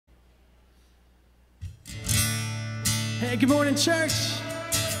Hey, good morning, church.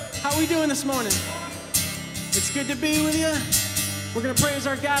 How are we doing this morning? It's good to be with you. We're going to praise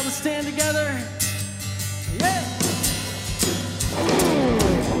our God. Let's stand together. Yeah.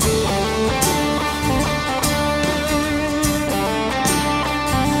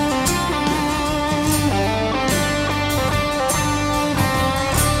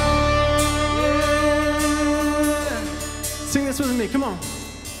 Sing this with me. Come on.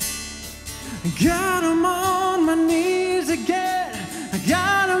 God, I'm on my knees again. I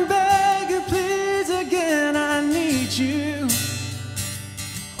gotta beg you, please again. I need you.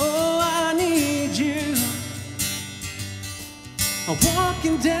 Oh, I need you. I'm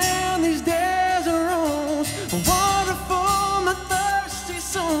walking down these desert roads, water for my thirsty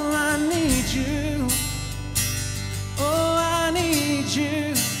soul. I need you. Oh, I need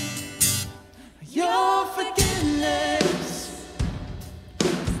you. Your forgiveness.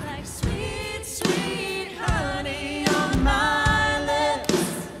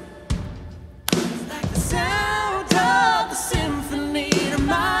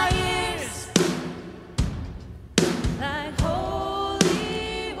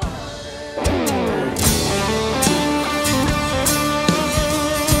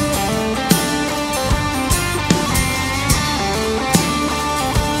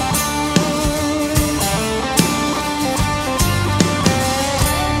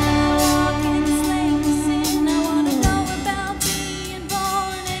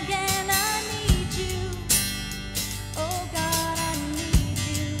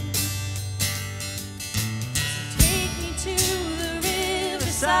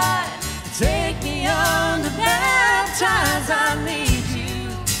 Take me on to baptize. I need you.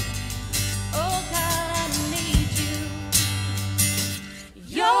 Oh God, I need you.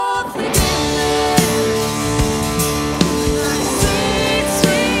 Your forgiveness. Sweet,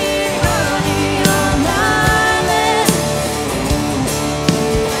 sweet honey on my lips.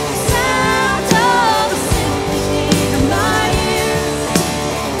 Sound of the symphony in my ears.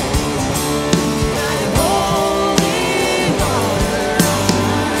 Like holy water.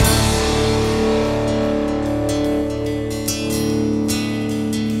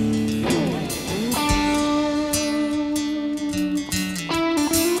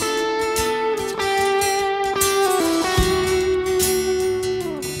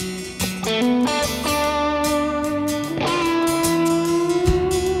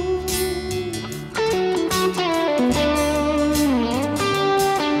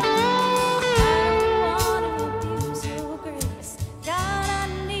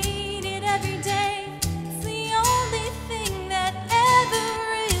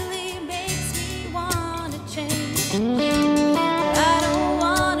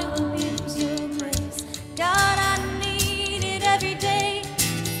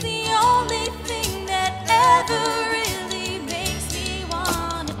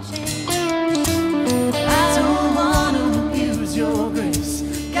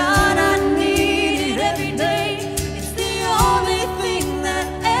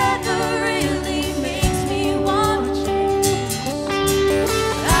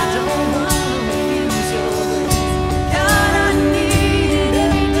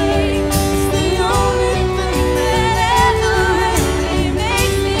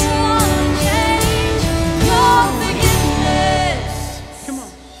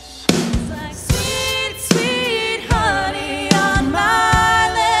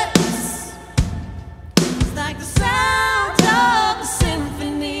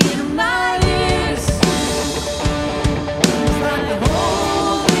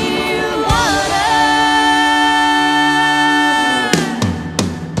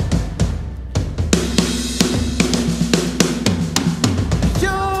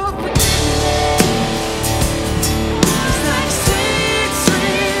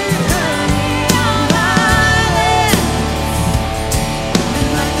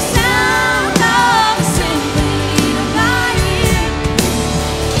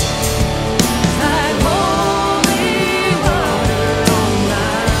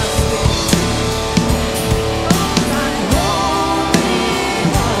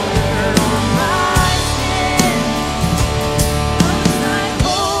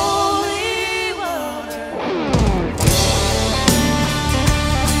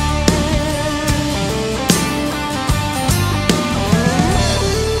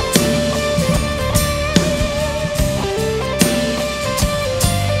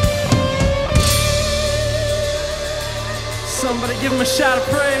 Somebody give him a shout of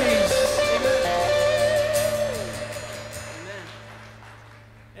praise.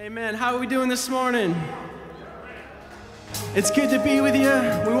 Amen. Amen. How are we doing this morning? It's good to be with you.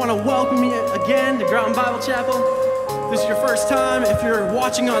 We want to welcome you again to Groton Bible Chapel. this is your first time, if you're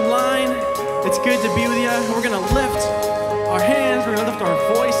watching online, it's good to be with you. We're gonna lift our hands, we're gonna lift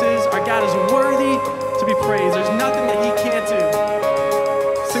our voices. Our God is worthy to be praised. There's nothing that He can't do.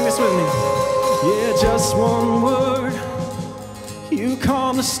 Sing this with me. Yeah, just one word, you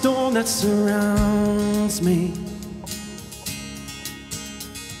calm the storm that surrounds me.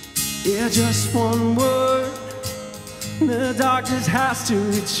 Yeah, just one word, the darkness has to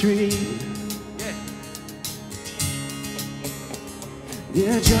retreat.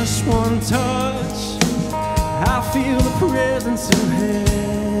 Yeah, just one touch, I feel the presence of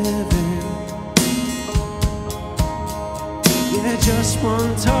heaven. Yeah, just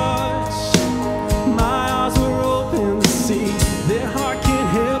one touch, my eyes were open to see. Their heart can't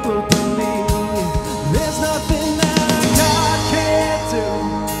help but believe. There's nothing that God can't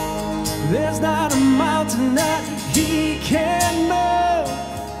do. There's not a mountain that He can't move.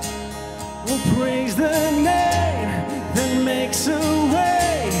 We'll praise the name that makes a way.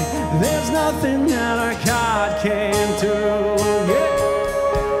 There's nothing that our God can't do. Yeah.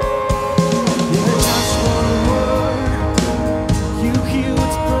 Yeah, just one word, you heal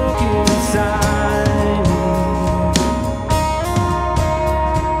what's broken inside me.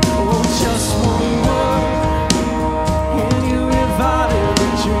 Oh, just one word, and you revive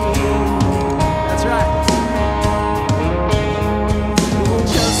every dream. That's right. Oh,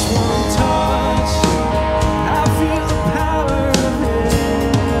 just one touch, I feel the power of heaven.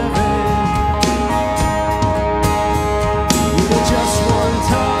 Yeah, just one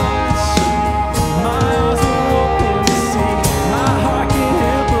touch, my eyes are open to see. My heart can't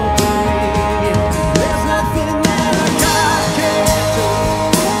help but believe. There's nothing that our God can't do.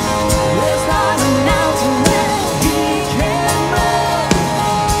 There's not a mountain that He can't move.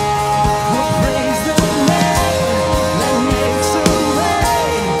 We'll praise the name that makes a way.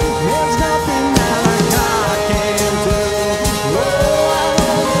 There's nothing that our God can't do. Oh,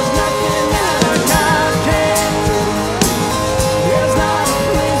 there's nothing that our God can't do. There's not a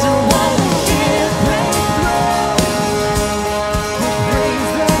prison wall He can't break through. We'll praise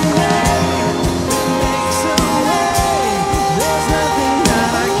the name that makes a way. There's nothing that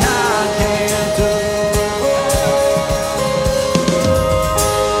our God can't do.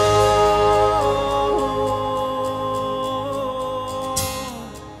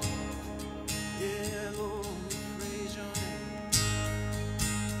 Yeah, Lord, we praise Your name.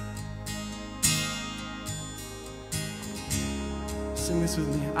 Sing this with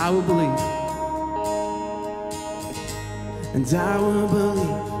me. I will believe, and I will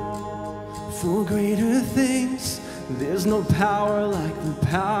believe for greater things. There's no power like the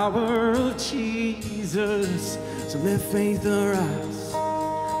power of Jesus. So let faith arise,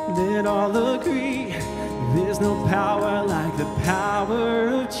 let all agree. There's no power like the power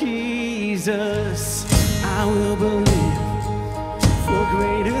of Jesus. I will believe for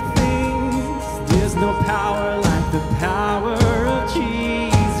greater things. There's no power like the power of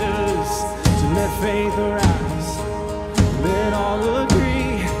Jesus. So let faith arise, let all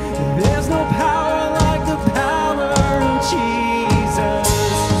agree. There's no power like the power of Jesus.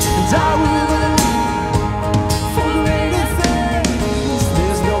 And I will believe for greater things.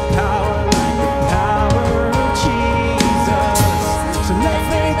 There's no power like the power of Jesus. So let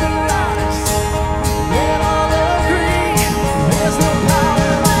faith arise, let all agree.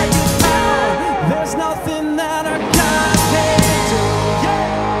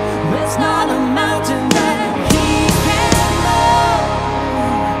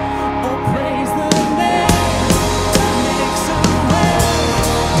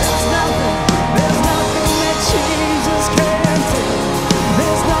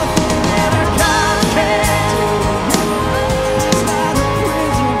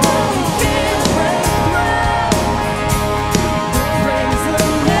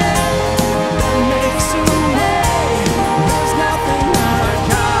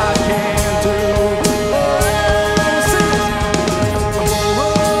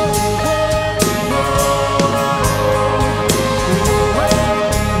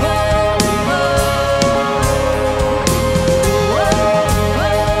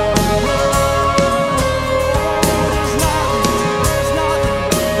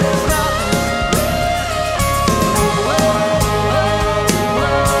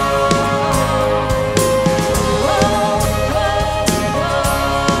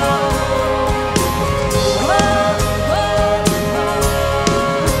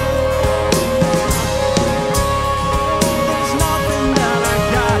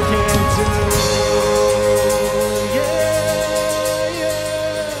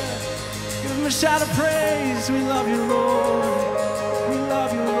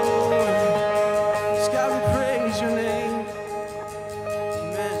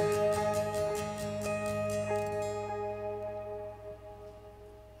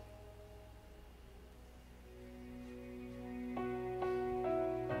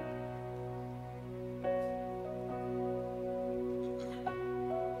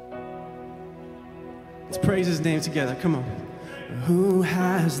 Let's praise his name together. Come on. Who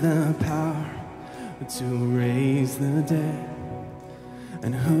has the power to raise the dead?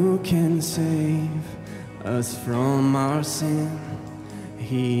 And who can save us from our sin?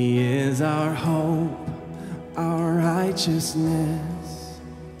 He is our hope, our righteousness.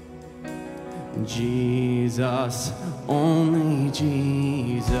 Jesus, only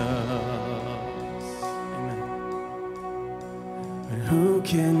Jesus. Amen. And who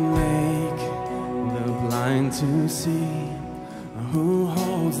can make the blind to see? Who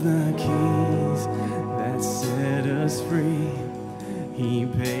holds the keys that set us free? He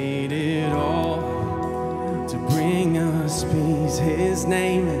paid it all to bring us peace. His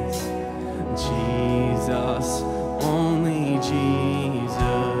name is Jesus, only Jesus.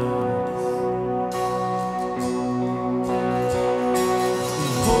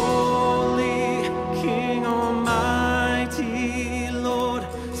 Holy King Almighty, Lord,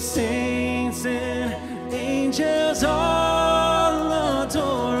 saints and angels all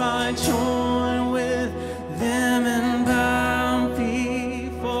adore. I join with them and bow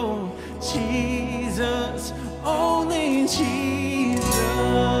before Jesus, only Jesus.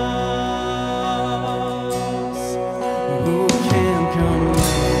 Who can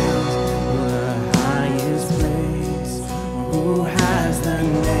command the highest praise? Who has the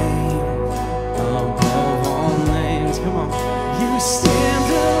name above all names? Come on. You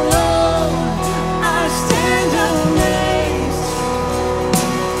stand alone, I stand amazed.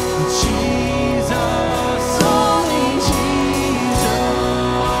 Jesus, only Jesus.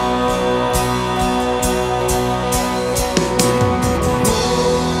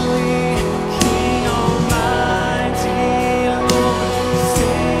 Holy King Almighty, Lord,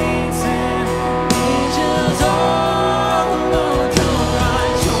 saints and angels all adore. I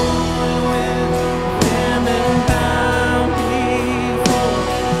join with them and bow before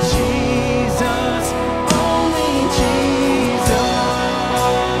Jesus, only Jesus.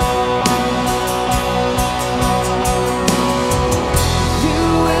 You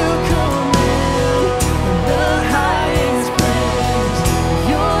will command the highest praise.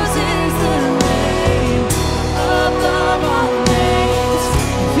 Yours is the name above all names.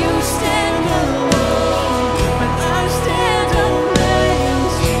 You stand alone, but I stand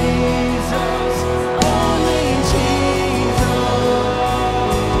amazed. Jesus, only Jesus.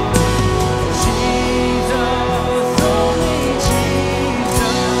 Jesus, only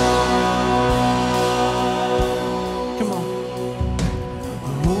Jesus. Come on.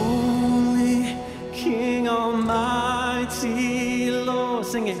 Holy King Almighty, Lord,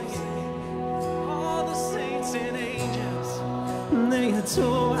 sing it. All the saints and angels, they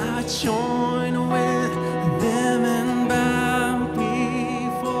adore. I join with them and bow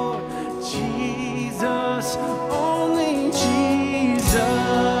before Jesus, only Jesus.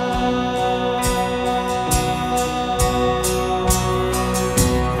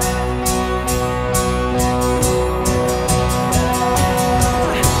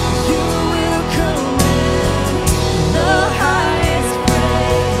 You will command the highest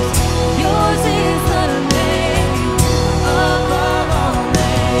praise. Yours is the name above all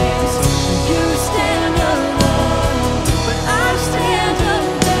names. You stand alone, but I stand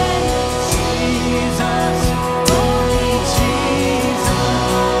amazed. Jesus, only Jesus.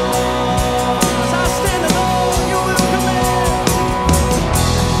 I stand alone. You will command.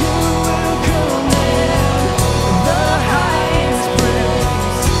 You will command the highest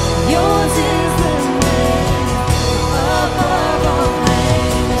praise. Yours is the name above all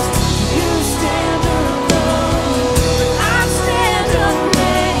names. You stand alone, but I stand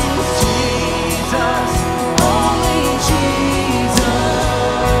amazed. Jesus, only Jesus.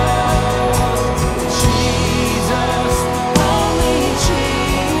 Jesus, only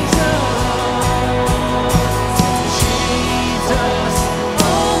Jesus. Jesus,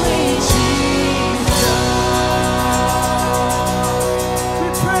 only Jesus. We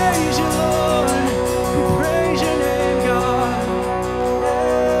praise you, Lord. We praise your name, God.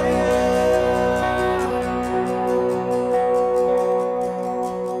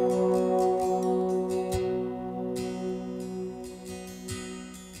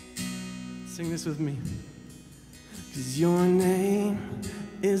 Sing this with me. 'Cause your name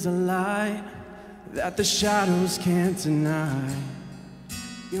is a light that the shadows can't deny.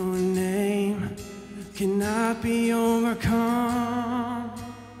 Your name cannot be overcome.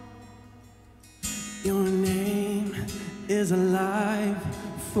 Your name is alive,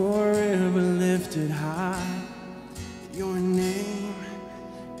 forever lifted high. Your name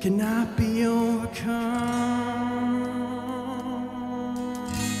cannot be overcome.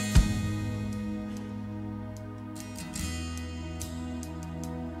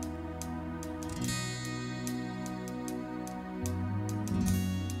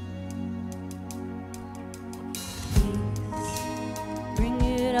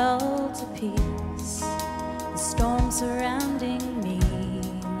 all to peace. The storm surrounding me,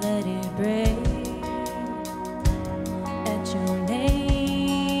 let it break. At your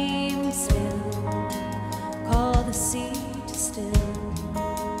name still, call the sea to still,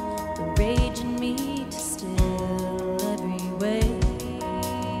 the rage in me to still every wave.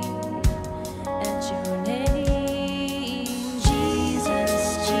 At your name, Jesus,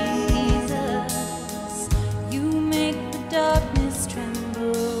 Jesus, you make the darkness tremble.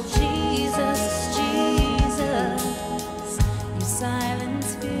 Jesus, Jesus, you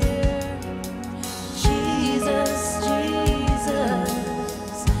silence fear. Jesus, Jesus,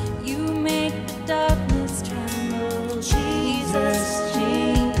 you make the darkness tremble. Jesus,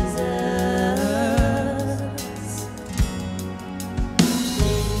 Jesus,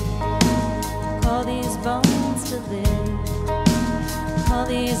 call these bones to live, call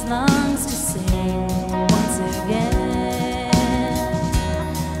these lungs to sing once again.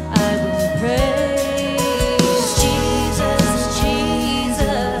 I will praise Jesus,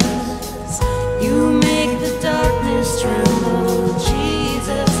 Jesus, you make the darkness tremble.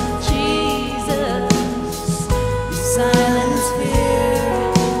 Jesus, Jesus, you silence fear.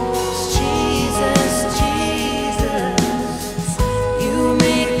 Jesus, Jesus, you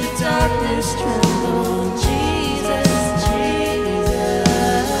make the darkness tremble. Jesus, Jesus,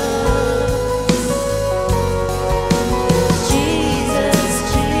 Jesus,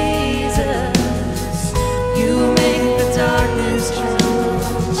 Jesus, you make the darkness tremble.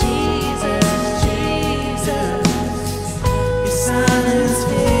 Jesus, Jesus, you silence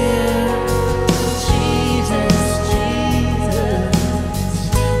fear. Jesus, Jesus,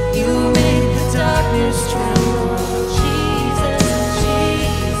 you make the darkness tremble. Jesus,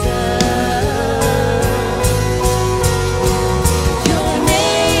 Jesus, your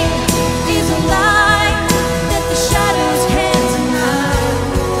name is a light that the shadows can't deny.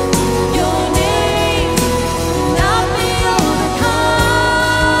 Your name cannot be overcome.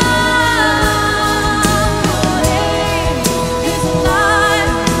 Your name is a light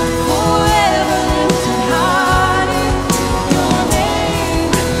forever lifted high. Your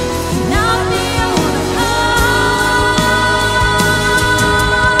name cannot be overcome.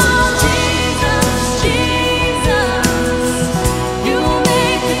 Jesus, Jesus, you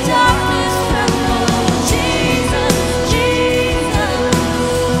make the darkness tremble. Jesus, Jesus,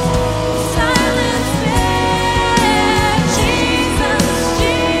 silence fear. Jesus,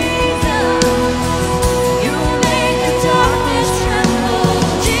 Jesus, you make the darkness tremble.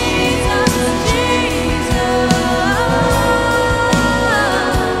 Jesus, Jesus.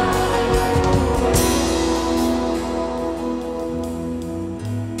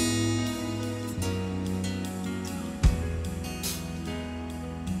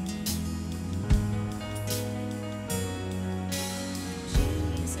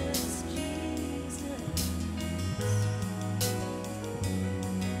 Jesus,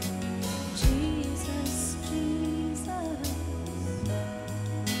 Jesus, Jesus,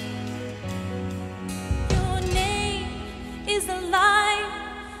 your name is a light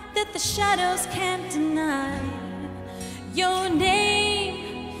that the shadows can't deny. Your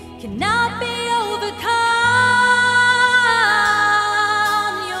name cannot be overcome.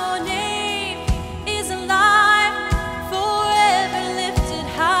 Your name is a light forever lifted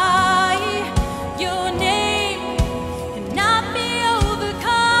high. Your name cannot be overcome.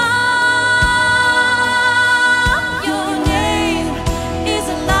 Your name is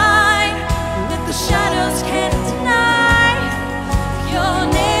a light that the shadows can't deny. Your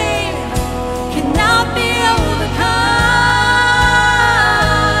name cannot be overcome.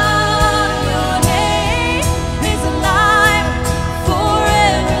 Your name is a light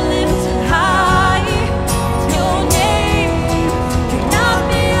forever lifted high. Your name cannot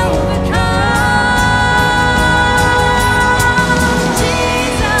be overcome.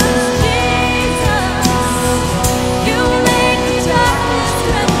 Jesus, Jesus, you make the darkness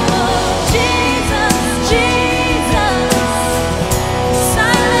tremble. Jesus, Jesus,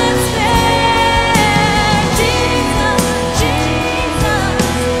 silence fear. Jesus, Jesus,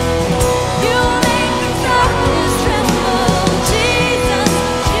 you make the darkness tremble. Jesus,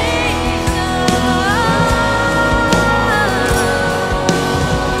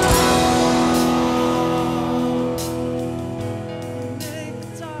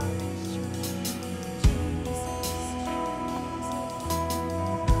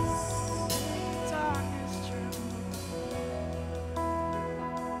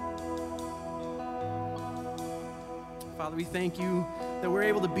 Father, we thank you that we're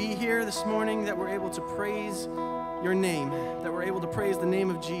able to be here this morning, that we're able to praise your name, that we're able to praise the name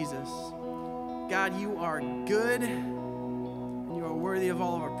of Jesus. God, you are good, and you are worthy of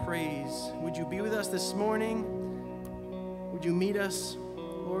all of our praise. Would you be with us this morning? Would you meet us,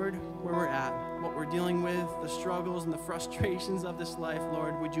 Lord, where we're at, what we're dealing with, the struggles and the frustrations of this life,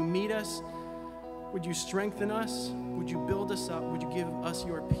 Lord? Would you meet us? Would you strengthen us? Would you build us up? Would you give us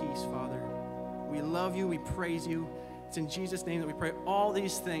your peace, Father? We love you. We praise you. It's in Jesus' name that we pray all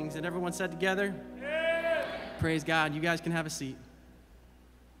these things. And everyone said together, yeah. Praise God. You guys can have a seat.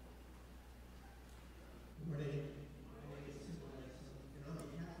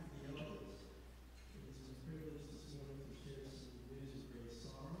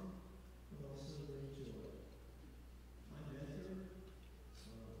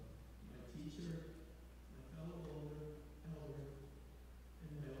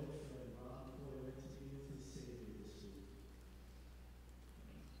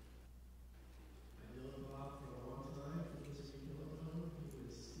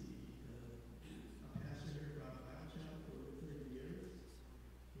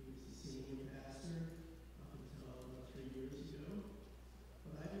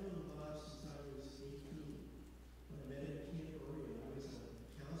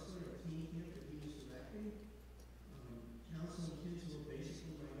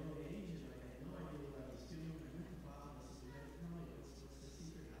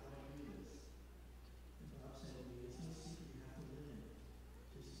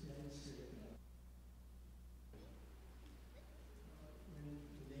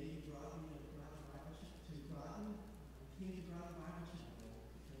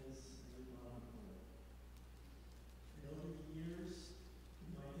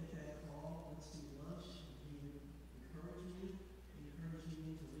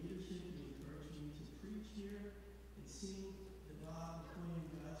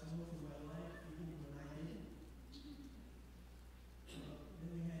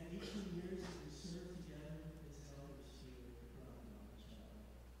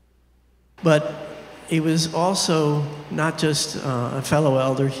 But he was also not just a fellow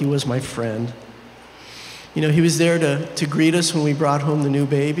elder, he was my friend. You know, he was there to greet us when we brought home the new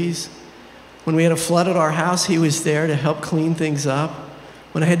babies. When we had a flood at our house, he was there to help clean things up.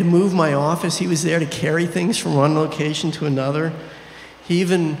 When I had to move my office, he was there to carry things from one location to another. He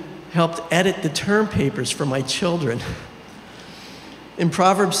even helped edit the term papers for my children. In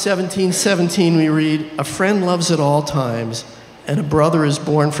Proverbs 17:17, we read, "A friend loves at all times, and a brother is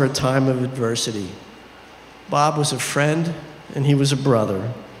born for a time of adversity." Bob was a friend, and he was a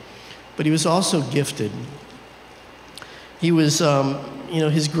brother, but he was also gifted. He was,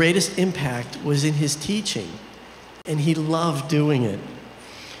 his greatest impact was in his teaching, and he loved doing it.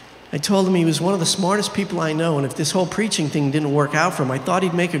 I told him he was one of the smartest people I know, and if this whole preaching thing didn't work out for him, I thought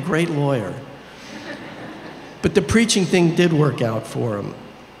he'd make a great lawyer. But the preaching thing did work out for him,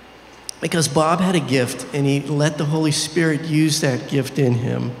 because Bob had a gift, and he let the Holy Spirit use that gift in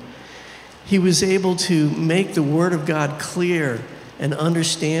him. He was able to make the Word of God clear and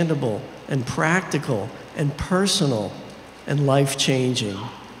understandable and practical and personal and life-changing.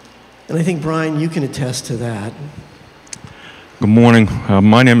 And I think, Brian, you can attest to that. Good morning.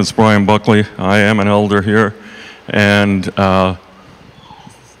 My name is Brian Buckley. I am an elder here, and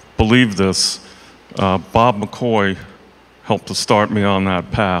believe this, Bob McCoy helped to start me on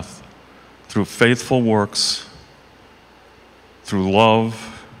that path. Through faithful works, through love,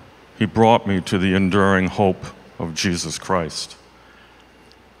 he brought me to the enduring hope of Jesus Christ.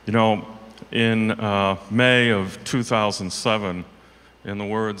 You know, in May of 2007, in the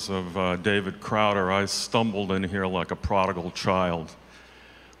words of David Crowder, I stumbled in here like a prodigal child,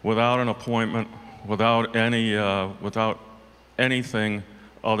 without an appointment, without anything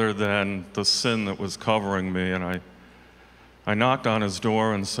other than the sin that was covering me. And I knocked on his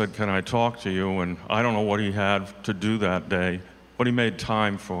door and said, "Can I talk to you?" And I don't know what he had to do that day, but he made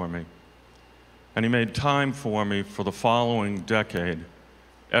time for me. And he made time for me for the following decade,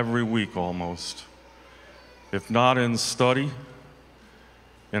 every week almost. If not in study,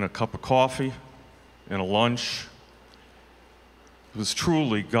 in a cup of coffee, in a lunch. He was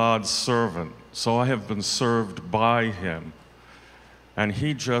truly God's servant, so I have been served by him. And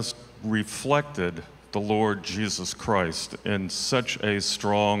he just reflected the Lord Jesus Christ in such a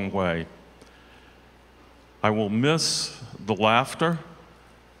strong way. I will miss the laughter.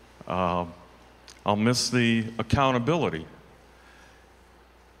 I'll miss the accountability.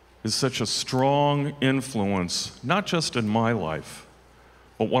 Is such a strong influence, not just in my life,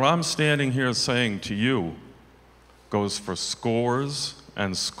 but what I'm standing here saying to you goes for scores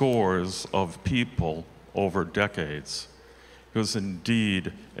and scores of people over decades. He was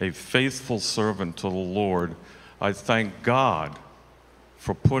indeed a faithful servant to the Lord. I thank God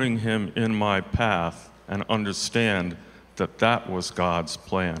for putting him in my path and understand that that was God's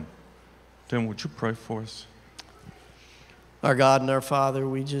plan. Tim, would you pray for us? Our God and our Father,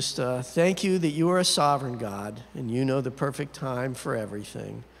 we just thank you that you are a sovereign God and you know the perfect time for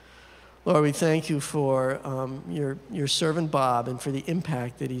everything. Lord, we thank you for your servant Bob and for the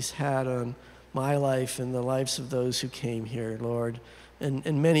impact that he's had on my life and the lives of those who came here, Lord,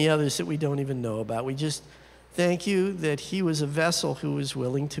 and many others that we don't even know about. We just thank you that he was a vessel who was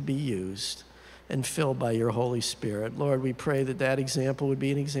willing to be used and filled by your Holy Spirit. Lord, we pray that that example would be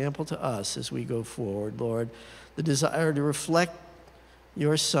an example to us as we go forward, Lord. The desire to reflect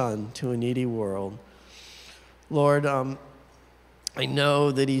your Son to a needy world. Lord, I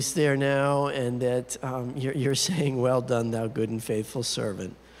know that he's there now and that you're saying, well done, thou good and faithful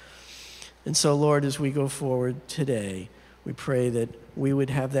servant. And so, Lord, as we go forward today, we pray that we would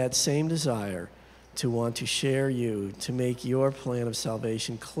have that same desire to want to share you, to make your plan of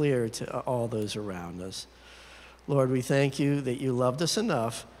salvation clear to all those around us. Lord, we thank you that you loved us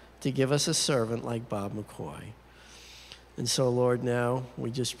enough to give us a servant like Bob McCoy. And so, Lord, now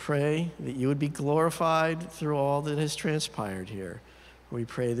we just pray that you would be glorified through all that has transpired here. We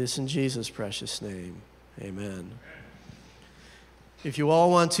pray this in Jesus' precious name. Amen. If you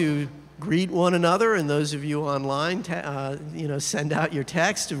all want to greet one another, and those of you online, send out your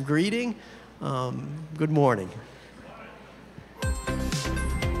text of greeting. Good morning.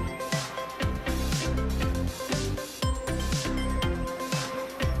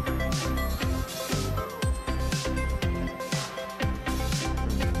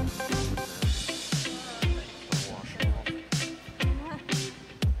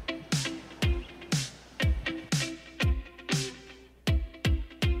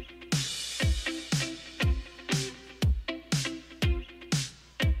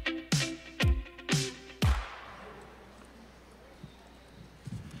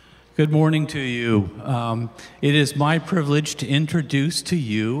 Good morning to you. It is my privilege to introduce to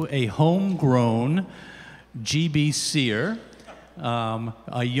you a homegrown GB seer,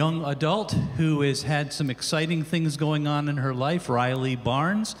 a young adult who has had some exciting things going on in her life, Riley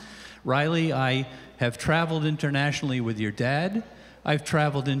Barnes. Riley, I have traveled internationally with your dad. I've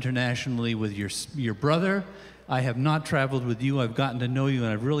traveled internationally with your brother. I have not traveled with you. I've gotten to know you,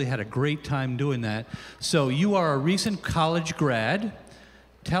 and I've really had a great time doing that. So you are a recent college grad.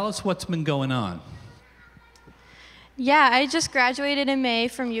 Tell us what's been going on. Yeah, I just graduated in May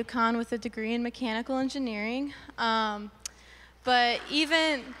from UConn with a degree in mechanical engineering. But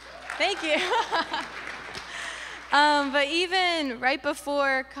even right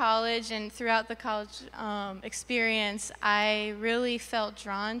before college and throughout the college experience, I really felt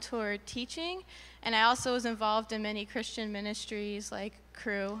drawn toward teaching. And I also was involved in many Christian ministries like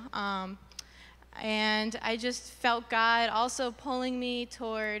Cru. And I just felt God also pulling me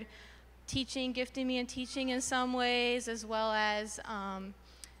toward teaching, gifting me in teaching in some ways, as well as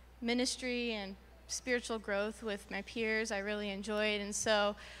ministry and spiritual growth with my peers I really enjoyed. And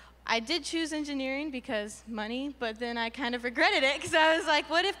so I did choose engineering because money, but then I kind of regretted it because I was like,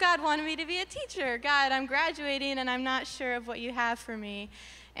 what if God wanted me to be a teacher? God, I'm graduating and I'm not sure of what you have for me.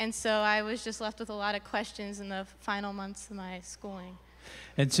 And so I was just left with a lot of questions in the final months of my schooling.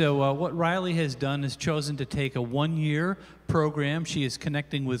 And so what Riley has done is chosen to take a one-year program. She is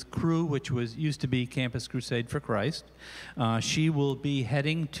connecting with Cru, which used to be Campus Crusade for Christ. She will be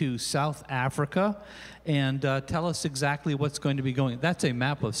heading to South Africa. And tell us exactly what's going to be going. That's a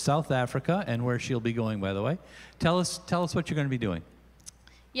map of South Africa and where she'll be going, by the way. Tell us what you're going to be doing.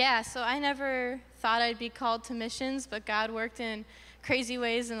 Yeah, so I never thought I'd be called to missions, but God worked in crazy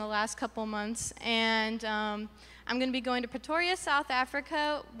ways in the last couple months. And I'm going to be going to Pretoria, South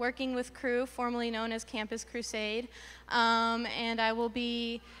Africa, working with Cru, formerly known as Campus Crusade. And I will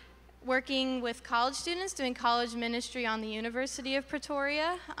be working with college students, doing college ministry on the University of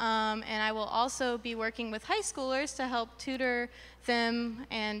Pretoria. And I will also be working with high schoolers to help tutor them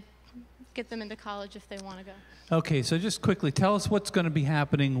and get them into college if they want to go. Okay, so just quickly, tell us what's going to be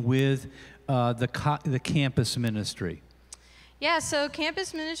happening with the campus ministry. Yeah, so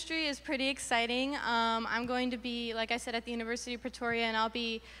campus ministry is pretty exciting. I'm going to be, like I said, at the University of Pretoria, and I'll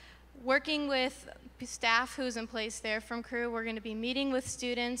be working with staff who's in place there from Cru. We're going to be meeting with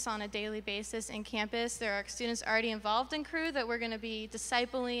students on a daily basis in campus. There are students already involved in Cru that we're going to be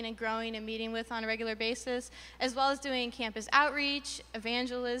discipling and growing and meeting with on a regular basis, as well as doing campus outreach,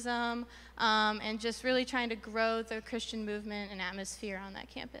 evangelism, and just really trying to grow the Christian movement and atmosphere on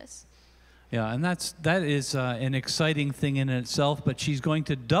that campus. Yeah, and that is an exciting thing in itself, but she's going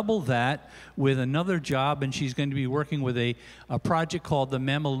to double that with another job, and she's going to be working with a project called the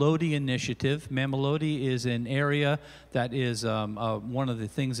Mamelodi Initiative. Mamelodi is an area that is one of the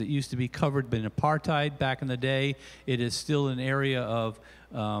things that used to be covered by apartheid back in the day. It is still an area of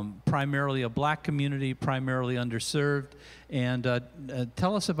primarily a black community, primarily underserved. And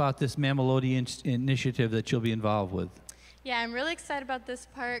tell us about this Mamelodi initiative that you'll be involved with. Yeah, I'm really excited about this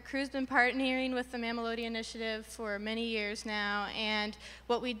part. Crew's been partnering with the Mamelodi Initiative for many years now, and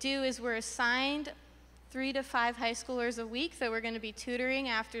what we do is we're assigned 3 to 5 high schoolers a week that we're going to be tutoring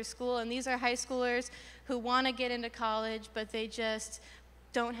after school, and these are high schoolers who want to get into college, but they just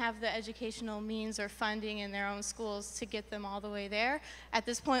don't have the educational means or funding in their own schools to get them all the way there. At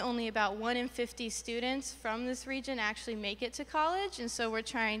this point, only about 1 in 50 students from this region actually make it to college, and so we're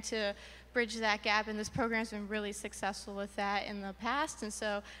trying to bridge that gap, and this program's been really successful with that in the past, and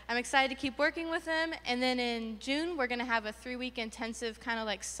so I'm excited to keep working with them. And then in June, we're gonna have a 3-week intensive kind of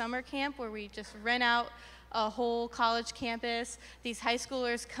like summer camp where we just rent out a whole college campus. These high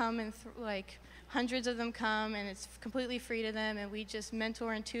schoolers come and like hundreds of them come, and it's completely free to them, and we just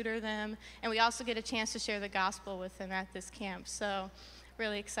mentor and tutor them, and we also get a chance to share the gospel with them at this camp. So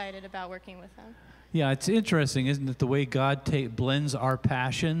really excited about working with them. Yeah, it's interesting, isn't it, the way God blends our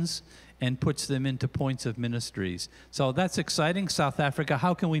passions and puts them into points of ministries. So that's exciting. South Africa,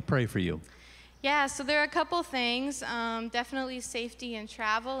 how can we pray for you? Yeah, so there are a couple things. Definitely safety and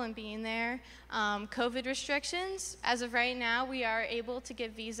travel and being there. COVID restrictions. As of right now, we are able to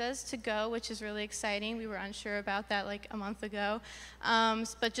get visas to go, which is really exciting. We were unsure about that like a month ago.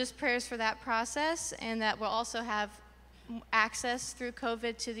 But just prayers for that process, and that we'll also have access through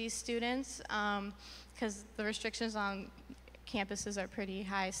COVID to these students, because the restrictions on campuses are pretty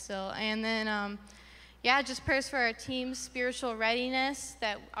high still. And then, yeah, just prayers for our team's spiritual readiness,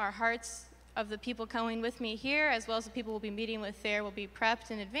 that our hearts of the people coming with me here, as well as the people we'll be meeting with there, will be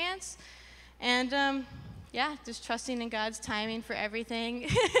prepped in advance. And yeah, just trusting in God's timing for everything,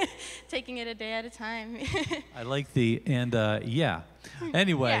 taking it a day at a time. I like the, and yeah.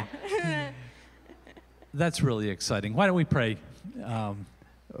 Anyway, yeah. That's really exciting. Why don't we pray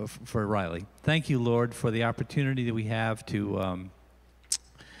for Riley? Thank you, Lord, for the opportunity that we have to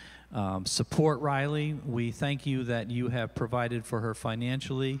support Riley. We thank you that you have provided for her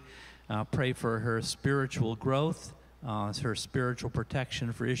financially. Pray for her spiritual growth, her spiritual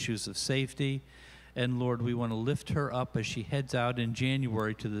protection for issues of safety. And Lord, we want to lift her up as she heads out in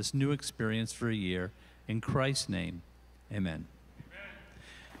January to this new experience for a year. In Christ's name, amen.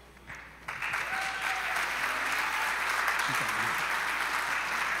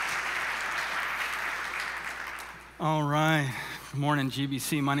 All right. Good morning,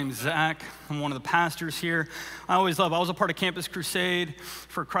 GBC. My name is Zach. I'm one of the pastors here. I was a part of Campus Crusade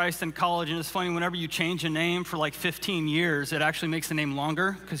for Christ in college, and it's funny, whenever you change a name for like 15 years, it actually makes the name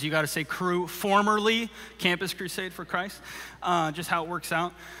longer, because you got to say Cru, formerly Campus Crusade for Christ, just how it works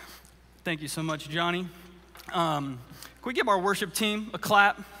out. Thank you so much, Johnny. Can we give our worship team a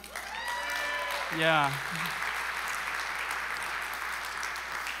clap? Yeah.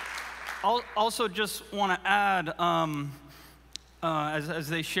 I'll also just want to add, as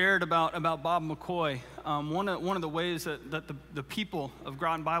they shared about Bob McCoy, one of the ways that the people of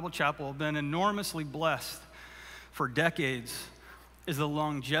Groton Bible Chapel have been enormously blessed for decades is the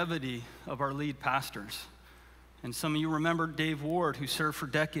longevity of our lead pastors. And some of you remember Dave Ward, who served for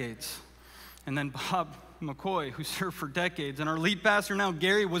decades, and then Bob McCoy, who served for decades. And our lead pastor now,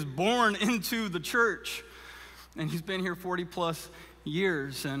 Gary, was born into the church, and he's been here 40 plus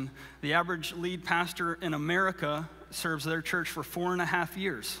years. And the average lead pastor in America serves their church for 4.5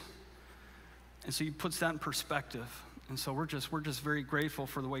 years. And so he puts that in perspective. And so we're just very grateful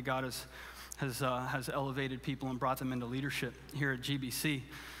for the way God has elevated people and brought them into leadership here at GBC.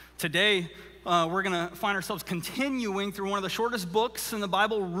 Today, we're going to find ourselves continuing through one of the shortest books in the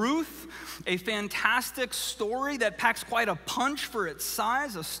Bible, Ruth, a fantastic story that packs quite a punch for its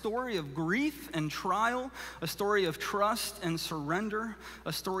size, a story of grief and trial, a story of trust and surrender,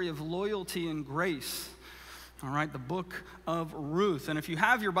 a story of loyalty and grace. All right, the book of Ruth. And if you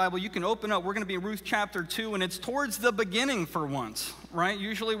have your Bible, you can open up. We're going to be in Ruth chapter 2, and it's towards the beginning for once, right?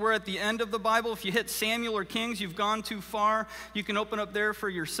 Usually we're at the end of the Bible. If you hit Samuel or Kings, you've gone too far. You can open up there for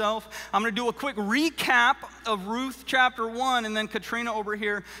yourself. I'm going to do a quick recap of Ruth chapter 1, and then Katrina over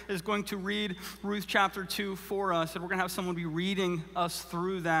here is going to read Ruth chapter 2 for us, and we're going to have someone be reading us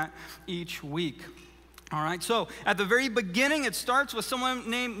through that each week. All right, so at the very beginning, it starts with someone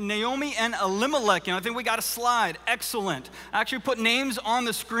named Naomi and Elimelech. And I think we got a slide. Excellent. I actually put names on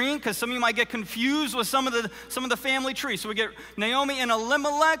the screen because some of you might get confused with some of the family tree. So we get Naomi and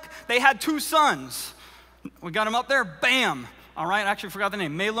Elimelech. They had 2 sons. We got them up there. Bam. All right, I actually forgot the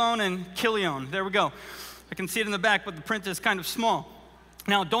name. Mahlon and Chilion. There we go. I can see it in the back, but the print is kind of small.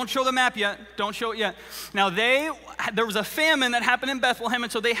 Now, don't show the map yet. Don't show it yet. Now, there was a famine that happened in Bethlehem,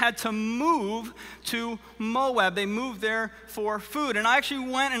 and so they had to move to Moab. They moved there for food. And I actually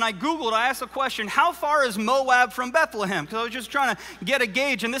went and I Googled, I asked the question, how far is Moab from Bethlehem? Because I was just trying to get a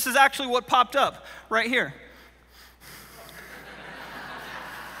gauge, and this is actually what popped up right here.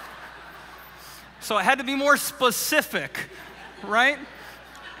 So I had to be more specific, right?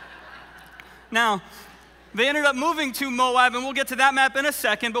 Now, they ended up moving to Moab, and we'll get to that map in a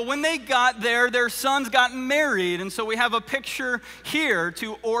second. But when they got there, their sons got married. And so we have a picture here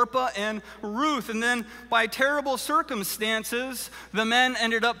to Orpah and Ruth. And then by terrible circumstances, the men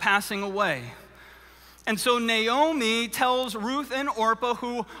ended up passing away. And so Naomi tells Ruth and Orpah,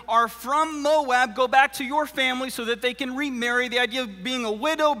 who are from Moab, go back to your family so that they can remarry. The idea of being a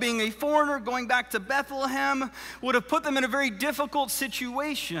widow, being a foreigner, going back to Bethlehem would have put them in a very difficult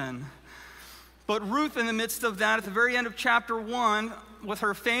situation. But Ruth, in the midst of that, at the very end of chapter 1, with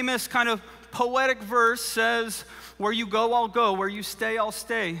her famous kind of poetic verse, says, where you go, I'll go. Where you stay, I'll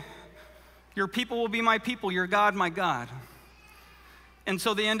stay. Your people will be my people, your God, my God. And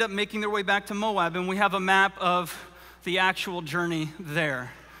so they end up making their way back to Moab, and we have a map of the actual journey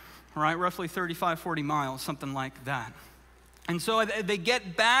there. All right, roughly 35, 40 miles, something like that. And so they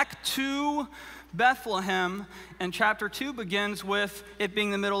get back to Bethlehem, and chapter 2 begins with it being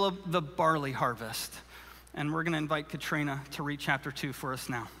the middle of the barley harvest. And we're going to invite Katrina to read chapter 2 for us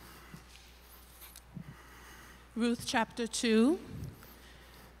now. Ruth chapter 2,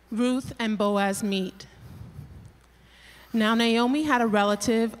 Ruth and Boaz meet. Now Naomi had a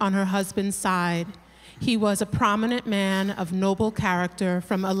relative on her husband's side. He was a prominent man of noble character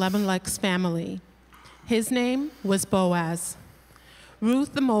from Elimelech's family. His name was Boaz.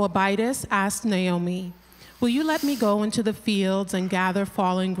 Ruth the Moabitess asked Naomi, will you let me go into the fields and gather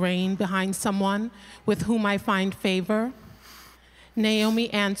fallen grain behind someone with whom I find favor?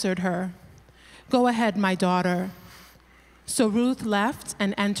 Naomi answered her, go ahead, my daughter. So Ruth left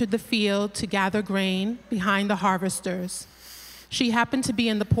and entered the field to gather grain behind the harvesters. She happened to be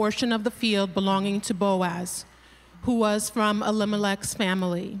in the portion of the field belonging to Boaz, who was from Elimelech's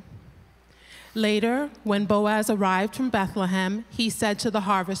family. Later, when Boaz arrived from Bethlehem, he said to the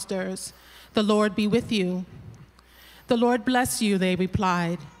harvesters, the Lord be with you. The Lord bless you, they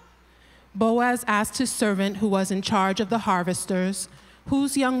replied. Boaz asked his servant who was in charge of the harvesters,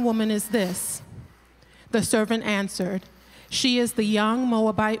 whose young woman is this? The servant answered, she is the young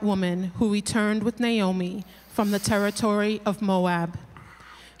Moabite woman who returned with Naomi from the territory of Moab.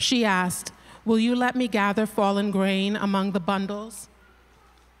 She asked, will you let me gather fallen grain among the bundles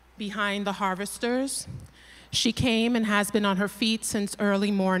behind the harvesters? She came and has been on her feet since early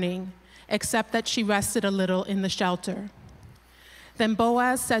morning, except that she rested a little in the shelter. Then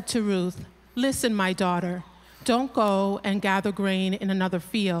Boaz said to Ruth, listen, my daughter, don't go and gather grain in another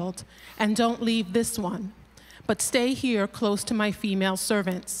field, and don't leave this one, but stay here close to my female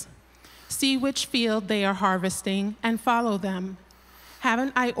servants. See which field they are harvesting and follow them.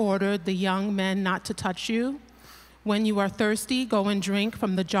 Haven't I ordered the young men not to touch you? When you are thirsty, go and drink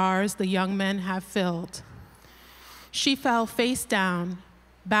from the jars the young men have filled. She fell face down,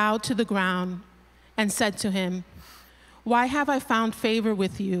 bowed to the ground, and said to him, why have I found favor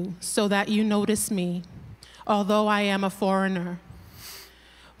with you so that you notice me, although I am a foreigner?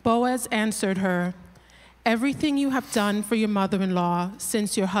 Boaz answered her, everything you have done for your mother-in-law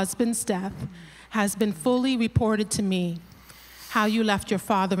since your husband's death has been fully reported to me, how you left your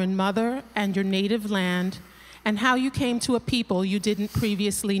father and mother and your native land, and how you came to a people you didn't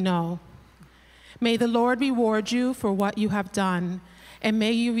previously know. May the Lord reward you for what you have done, and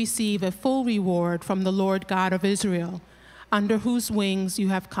may you receive a full reward from the Lord God of Israel, under whose wings you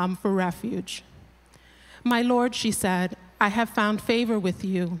have come for refuge. My Lord, she said, I have found favor with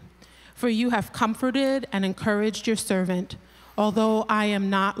you, for you have comforted and encouraged your servant, although I am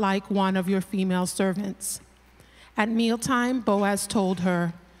not like one of your female servants. At mealtime, Boaz told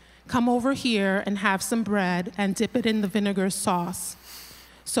her, come over here and have some bread and dip it in the vinegar sauce.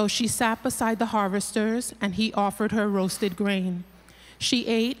 So she sat beside the harvesters, and he offered her roasted grain. She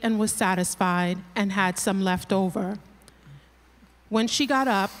ate and was satisfied and had some left over. When she got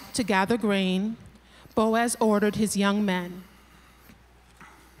up to gather grain, Boaz ordered his young men,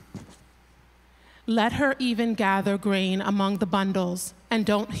 let her even gather grain among the bundles, and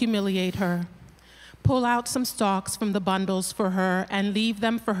don't humiliate her. Pull out some stalks from the bundles for her and leave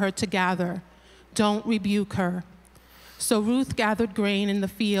them for her to gather. Don't rebuke her." So Ruth gathered grain in the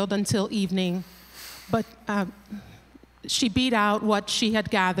field until evening, but she beat out what she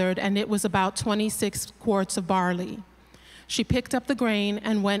had gathered, and it was about 26 quarts of barley. She picked up the grain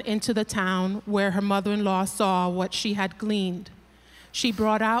and went into the town where her mother-in-law saw what she had gleaned. She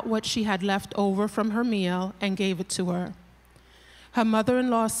brought out what she had left over from her meal and gave it to her. Her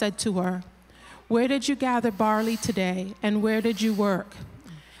mother-in-law said to her, "Where did you gather barley today, and where did you work?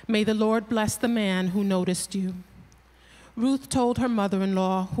 May the Lord bless the man who noticed you." Ruth told her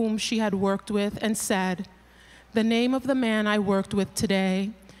mother-in-law, whom she had worked with, and said, "The name of the man I worked with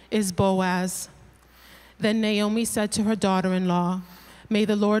today is Boaz." Then Naomi said to her daughter-in-law, "May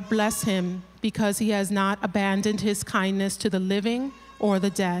the Lord bless him, because he has not abandoned his kindness to the living or the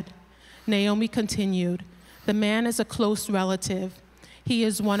dead." Naomi continued, "The man is a close relative. He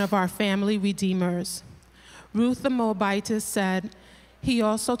is one of our family redeemers." Ruth the Moabitess said, "He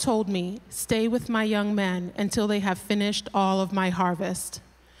also told me, 'Stay with my young men until they have finished all of my harvest.'"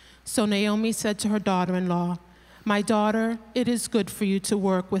 So Naomi said to her daughter-in-law, "My daughter, it is good for you to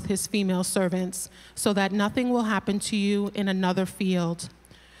work with his female servants, so that nothing will happen to you in another field."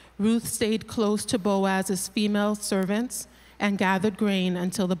 Ruth stayed close to Boaz's female servants and gathered grain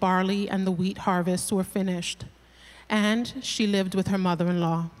until the barley and the wheat harvests were finished. And she lived with her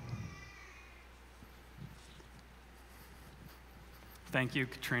mother-in-law. Thank you,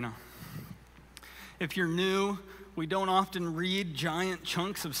 Katrina. If you're new, we don't often read giant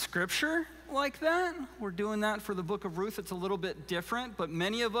chunks of scripture like that. We're doing that for the book of Ruth. It's a little bit different, but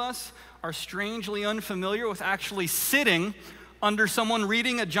many of us are strangely unfamiliar with actually sitting under someone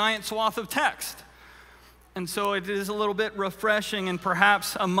reading a giant swath of text. And so it is a little bit refreshing and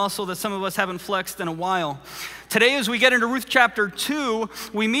perhaps a muscle that some of us haven't flexed in a while. Today, as we get into Ruth chapter 2,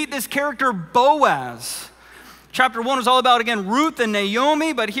 we meet this character Boaz. Chapter 1 was all about, again, Ruth and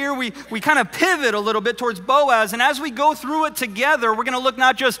Naomi, but here we kind of pivot a little bit towards Boaz. And as we go through it together, we're going to look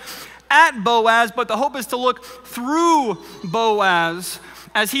not just at Boaz, but the hope is to look through Boaz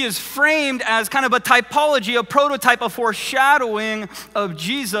as he is framed as kind of a typology, a prototype, a foreshadowing of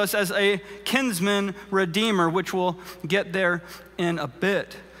Jesus as a kinsman redeemer, which we'll get there in a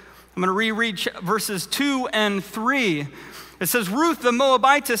bit. I'm going to reread verses 2 and 3. It says, Ruth the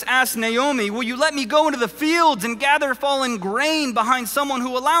Moabitess asked Naomi, "Will you let me go into the fields and gather fallen grain behind someone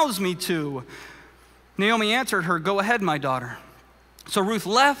who allows me to?" Naomi answered her, "Go ahead, my daughter." So Ruth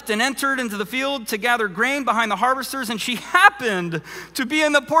left and entered into the field to gather grain behind the harvesters, and she happened to be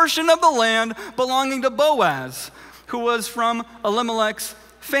in the portion of the land belonging to Boaz, who was from Elimelech's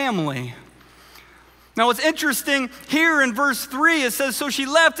family. Now what's interesting here in verse 3, it says, so she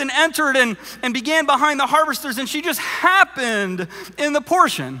left and entered and began behind the harvesters, and she just happened in the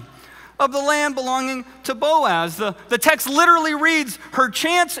portion of the land belonging to Boaz. The text literally reads, her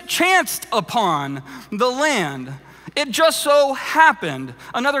chance chanced upon the land. It just so happened.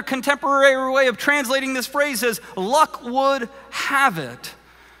 Another contemporary way of translating this phrase is, luck would have it.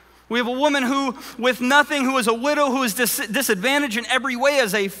 We have a woman who, with nothing, who is a widow, who is disadvantaged in every way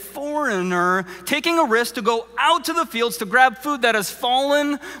as a foreigner, taking a risk to go out to the fields to grab food that has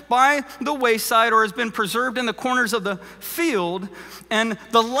fallen by the wayside or has been preserved in the corners of the field. And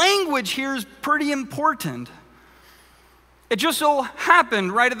the language here is pretty important. It just so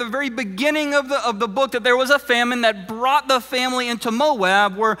happened right at the very beginning of the book that there was a famine that brought the family into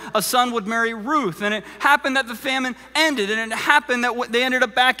Moab, where a son would marry Ruth. And it happened that the famine ended, and it happened that they ended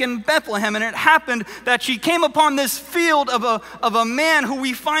up back in Bethlehem. And it happened that she came upon this field of a man who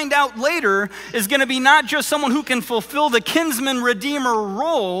we find out later is going to be not just someone who can fulfill the kinsman redeemer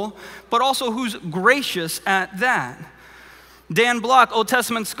role, but also who's gracious at that. Dan Block, Old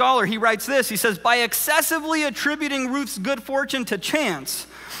Testament scholar, he writes this. He says, by excessively attributing Ruth's good fortune to chance,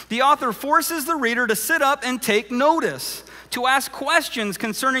 the author forces the reader to sit up and take notice, to ask questions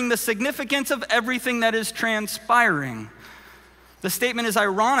concerning the significance of everything that is transpiring. The statement is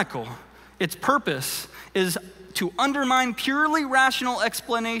ironical. Its purpose is to undermine purely rational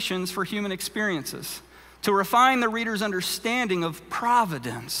explanations for human experiences, to refine the reader's understanding of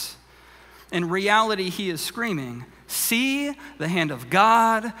providence. In reality, he is screaming, see the hand of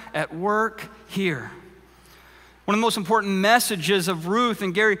God at work here. One of the most important messages of Ruth,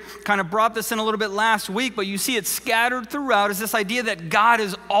 and Gary kind of brought this in a little bit last week, but you see it scattered throughout, is this idea that God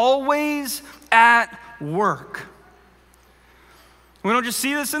is always at work. We don't just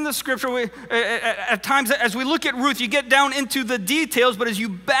see this in the scripture. At times, as we look at Ruth, you get down into the details, but as you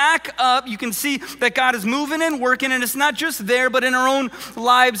back up, you can see that God is moving and working, and it's not just there, but in our own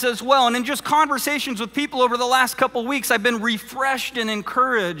lives as well. And in just conversations with people over the last couple weeks, I've been refreshed and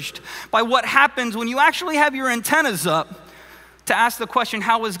encouraged by what happens when you actually have your antennas up to ask the question,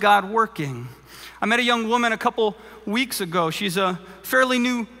 how is God working? I met a young woman a couple weeks ago. She's a fairly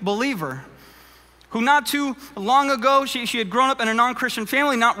new believer, who not too long ago, she had grown up in a non-Christian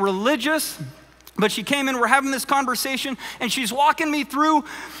family, not religious, but she came in, we're having this conversation, and she's walking me through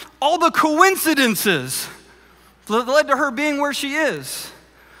all the coincidences that led to her being where she is.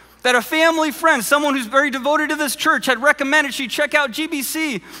 That a family friend, someone who's very devoted to this church, had recommended she check out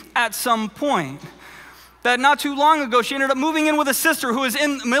GBC at some point. That not too long ago, she ended up moving in with a sister who was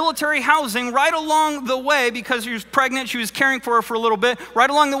in military housing right along the way because she was pregnant. She was caring for her for a little bit, right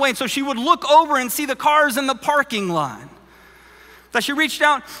along the way. And so she would look over and see the cars in the parking lot. That she reached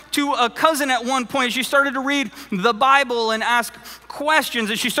out to a cousin at one point. She started to read the Bible and ask questions.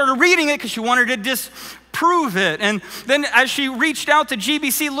 And she started reading it because she wanted to disprove it. And then as she reached out to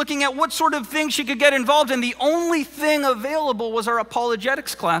GBC looking at what sort of things she could get involved in, the only thing available was our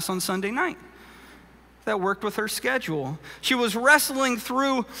apologetics class on Sunday night. That worked with her schedule. She was wrestling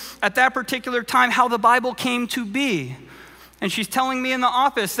through, at that particular time, how the Bible came to be. And she's telling me in the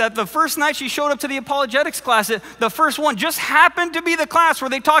office that the first night she showed up to the apologetics class, the first one just happened to be the class where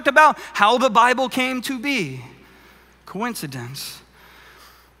they talked about how the Bible came to be. Coincidence.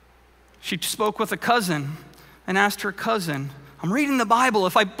 She spoke with a cousin and asked her cousin, I'm reading the Bible.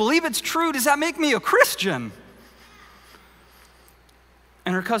 If I believe it's true, does that make me a Christian?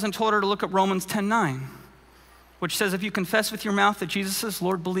 And her cousin told her to look at Romans 10:9, which says, if you confess with your mouth that Jesus is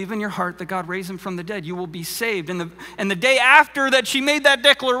Lord, believe in your heart that God raised him from the dead, you will be saved. And the day after that she made that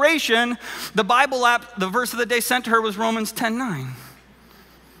declaration, the Bible app, the verse of the day sent to her was Romans 10:9.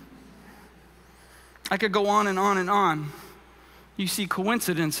 I could go on and on and on. You see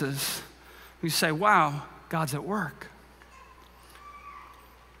coincidences. You say, wow, God's at work.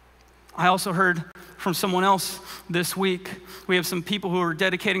 I also heard from someone else this week. We have some people who are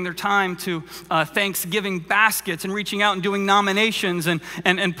dedicating their time to Thanksgiving baskets and reaching out and doing nominations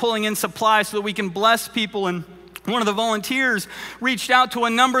and pulling in supplies so that we can bless people. And one of the volunteers reached out to a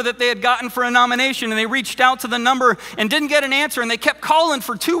number that they had gotten for a nomination, and they reached out to the number and didn't get an answer, and they kept calling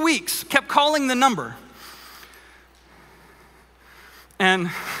for 2 weeks, kept calling the number. And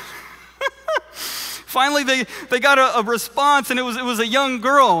finally, they got a response, and it was a young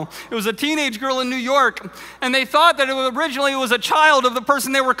girl. It was a teenage girl in New York, and they thought that originally it was a child of the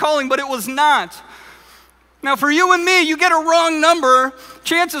person they were calling, but it was not. Now, for you and me, you get a wrong number,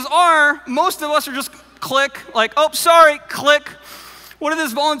 chances are most of us are just click, like, oh, sorry, click. What did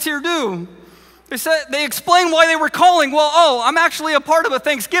this volunteer do? They explained why they were calling. Well, I'm actually a part of a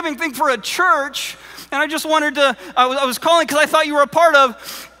Thanksgiving thing for a church, and I just wanted to, I was calling because I thought you were a part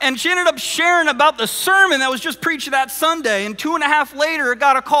of. And she ended up sharing about the sermon that was just preached that Sunday. And 2.5 later,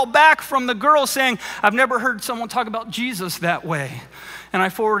 got a call back from the girl saying, I've never heard someone talk about Jesus that way. And I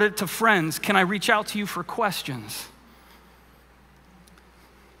forwarded it to friends. Can I reach out to you for questions?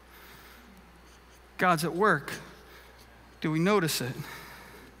 God's at work. Do we notice it?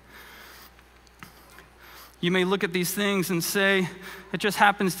 You may look at these things and say, it just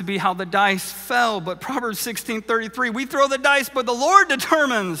happens to be how the dice fell, but Proverbs 16:33, we throw the dice, but the Lord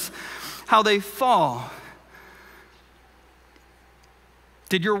determines how they fall.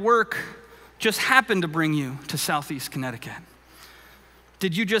 Did your work just happen to bring you to Southeast Connecticut?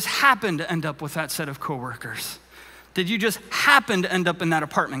 Did you just happen to end up with that set of coworkers? Did you just happen to end up in that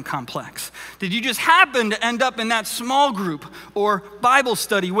apartment complex? Did you just happen to end up in that small group or Bible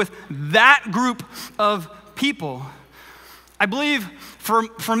study with that group of people? I believe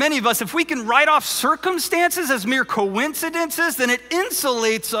for many of us, if we can write off circumstances as mere coincidences, then it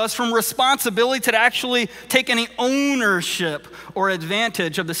insulates us from responsibility to actually take any ownership or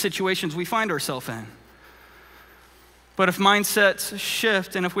advantage of the situations we find ourselves in. But if mindsets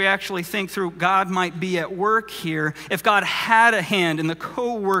shift and if we actually think through God might be at work here, if God had a hand in the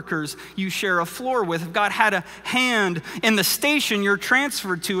co-workers you share a floor with, if God had a hand in the station you're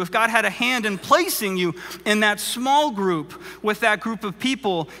transferred to, if God had a hand in placing you in that small group with that group of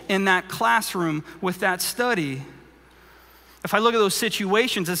people in that classroom with that study, if I look at those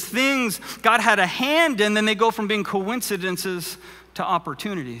situations as things God had a hand in, then they go from being coincidences to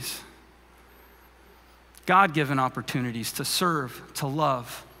opportunities. God-given opportunities to serve, to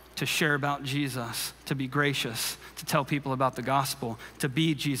love, to share about Jesus, to be gracious, to tell people about the gospel, to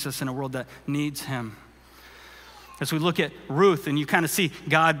be Jesus in a world that needs him. As we look at Ruth and you kind of see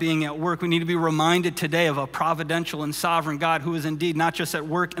God being at work, we need to be reminded today of a providential and sovereign God who is indeed not just at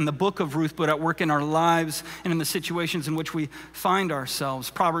work in the book of Ruth, but at work in our lives and in the situations in which we find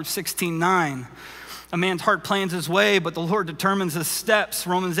ourselves. Proverbs 16:9. A man's heart plans his way, but the Lord determines his steps.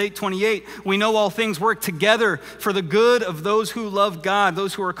 Romans 8:28, we know all things work together for the good of those who love God,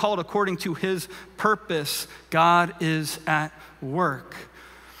 those who are called according to his purpose. God is at work.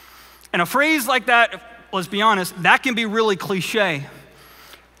 And a phrase like that, let's be honest, that can be really cliche.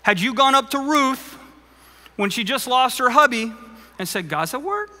 Had you gone up to Ruth when she just lost her hubby and said, God's at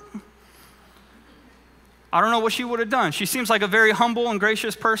work? I don't know what she would have done. She seems like a very humble and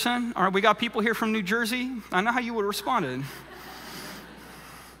gracious person. All right, we got people here from New Jersey. I know how you would have responded.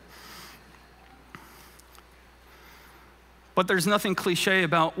 But there's nothing cliche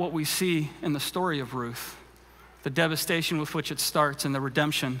about what we see in the story of Ruth, the devastation with which it starts and the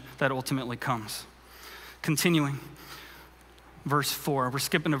redemption that ultimately comes. Continuing, verse 4. We're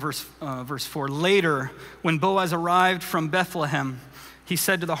skipping to verse 4. Later, when Boaz arrived from Bethlehem, he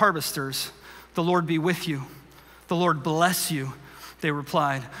said to the harvesters, the Lord be with you. The Lord bless you, they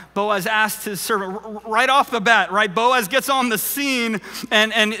replied. Boaz asked his servant, right off the bat, right? Boaz gets on the scene,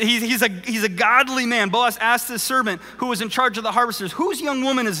 and he's a godly man. Boaz asked his servant, who was in charge of the harvesters, whose young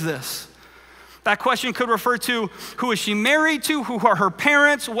woman is this? That question could refer to who is she married to, who are her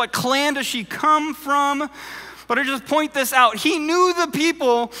parents, what clan does she come from? But I just point this out. He knew the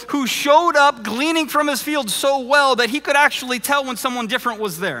people who showed up gleaning from his field so well that he could actually tell when someone different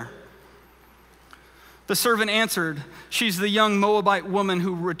was there. The servant answered, she's the young Moabite woman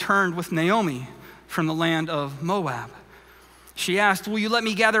who returned with Naomi from the land of Moab. She asked, will you let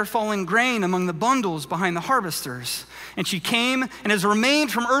me gather fallen grain among the bundles behind the harvesters? And she came and has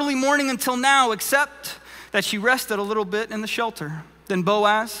remained from early morning until now, except that she rested a little bit in the shelter. Then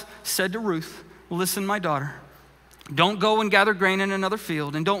Boaz said to Ruth, listen, my daughter, don't go and gather grain in another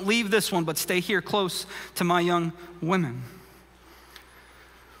field, and don't leave this one, but stay here close to my young women.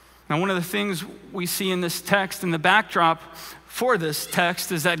 Now, one of the things we see in this text, in the backdrop for this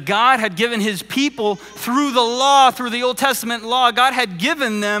text, is that God had given his people through the law, through the Old Testament law, God had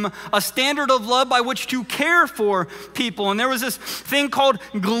given them a standard of love by which to care for people. And there was this thing called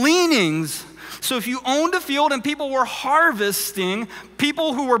gleanings. So if you owned a field and people were harvesting,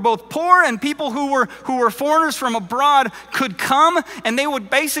 people who were both poor and people who were foreigners from abroad could come, and they would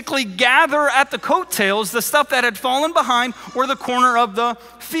basically gather at the coattails the stuff that had fallen behind or the corner of the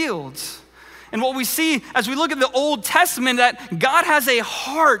fields. And what we see as we look at the Old Testament, that God has a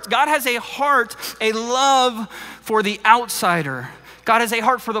heart, a love for the outsider. God has a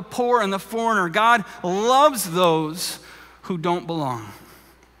heart for the poor and the foreigner. God loves those who don't belong.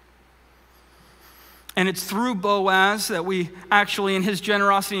 And it's through Boaz that we actually, in his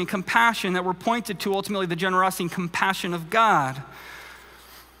generosity and compassion, that we're pointed to ultimately the generosity and compassion of God.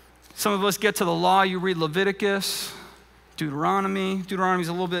 Some of us get to the law, you read Leviticus, Deuteronomy. Deuteronomy is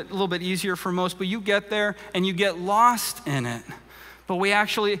a little bit easier for most, but you get there and you get lost in it. But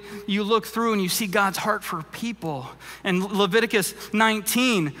you look through and you see God's heart for people. And Leviticus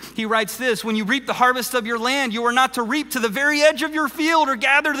 19, he writes this, when you reap the harvest of your land, you are not to reap to the very edge of your field or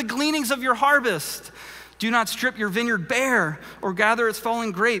gather the gleanings of your harvest. Do not strip your vineyard bare or gather its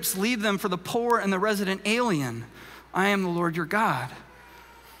fallen grapes. Leave them for the poor and the resident alien. I am the Lord your God.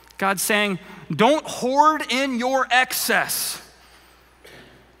 God's saying, don't hoard in your excess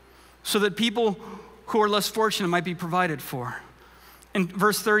so that people who are less fortunate might be provided for. In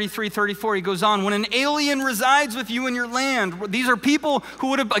verse 33, 34, he goes on, when an alien resides with you in your land, these are people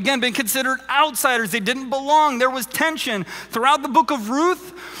who would have, again, been considered outsiders. They didn't belong. There was tension. Throughout the book of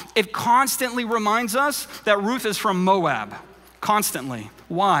Ruth, it constantly reminds us that Ruth is from Moab. Constantly.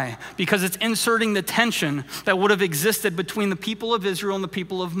 Why? Because it's inserting the tension that would have existed between the people of Israel and the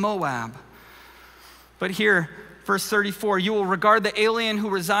people of Moab. But here, verse 34, you will regard the alien who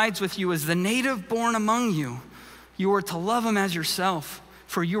resides with you as the native born among you. You are to love him as yourself,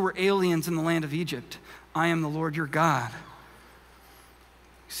 for you were aliens in the land of Egypt. I am the Lord your God.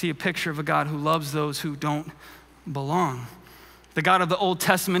 See a picture of a God who loves those who don't belong. The God of the Old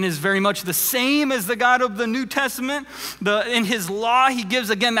Testament is very much the same as the God of the New Testament. In his law, he gives,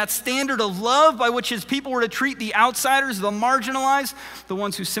 again, that standard of love by which his people were to treat the outsiders, the marginalized, the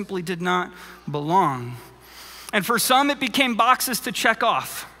ones who simply did not belong. And for some, it became boxes to check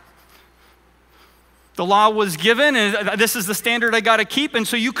off. The law was given, and this is the standard I got to keep. And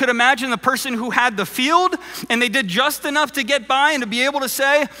so you could imagine the person who had the field, and they did just enough to get by and to be able to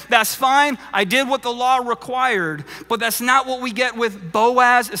say, that's fine, I did what the law required. But that's not what we get with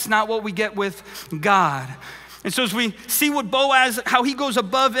Boaz. It's not what we get with God. And so as we see what Boaz, how he goes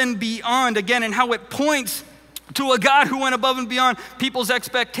above and beyond, again, and how it points to a God who went above and beyond people's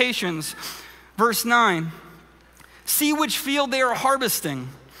expectations. Verse 9, see which field they are harvesting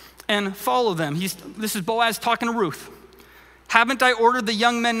and follow them. This is Boaz talking to Ruth. Haven't I ordered the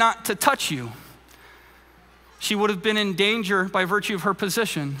young men not to touch you? She would have been in danger by virtue of her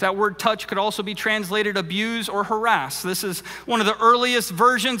position. That word touch could also be translated abuse or harass. This is one of the earliest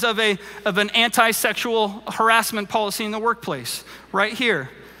versions of an anti-sexual harassment policy in the workplace. Right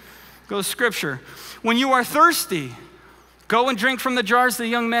here goes scripture. When you are thirsty, go and drink from the jars the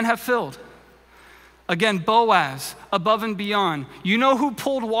young men have filled. Again, Boaz, above and beyond. You know who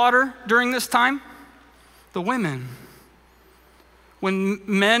pulled water during this time? The women. When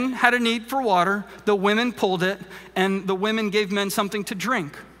men had a need for water, the women pulled it, and the women gave men something to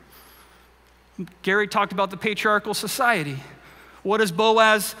drink. Gary talked about the patriarchal society. What does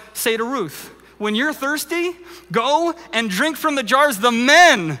Boaz say to Ruth? When you're thirsty, go and drink from the jars the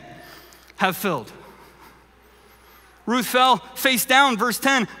men have filled. Ruth fell face down, verse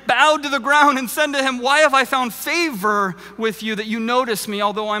 10, bowed to the ground and said to him, why have I found favor with you that you notice me,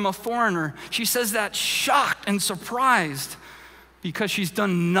 although I'm a foreigner? She says that shocked and surprised, because she's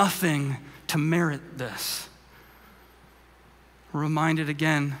done nothing to merit this. We're reminded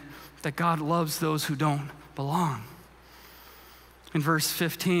again that God loves those who don't belong. In verse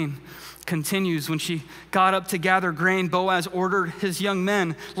 15, continues, when she got up to gather grain, Boaz ordered his young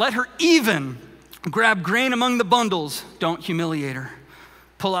men, let her even grab grain among the bundles. Don't humiliate her.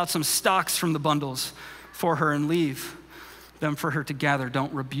 Pull out some stalks from the bundles for her and leave them for her to gather.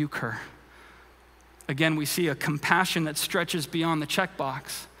 Don't rebuke her. Again, we see a compassion that stretches beyond the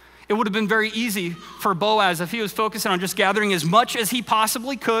checkbox. It would have been very easy for Boaz, if he was focusing on just gathering as much as he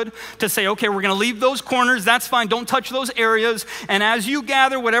possibly could, to say, okay, we're going to leave those corners. That's fine. Don't touch those areas. And as you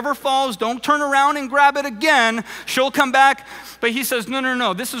gather, whatever falls, don't turn around and grab it again. She'll come back. But he says,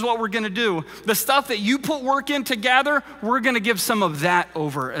 no. This is what we're going to do. The stuff that you put work in to gather, we're going to give some of that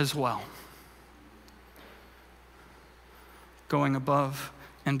over as well. Going above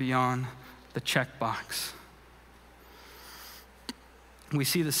and beyond the checkbox. We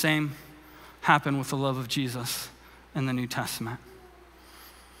see the same happen with the love of Jesus in the New Testament.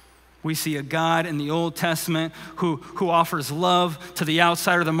 We see a God in the Old Testament who offers love to the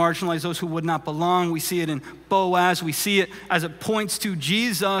outsider, the marginalized, those who would not belong. We see it in Boaz. We see it as it points to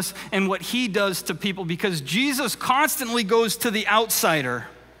Jesus and what he does to people, because Jesus constantly goes to the outsider.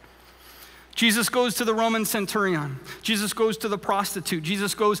 Jesus goes to the Roman centurion. Jesus goes to the prostitute.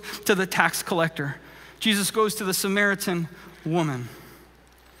 Jesus goes to the tax collector. Jesus goes to the Samaritan woman.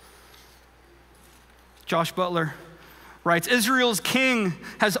 Josh Butler writes, Israel's king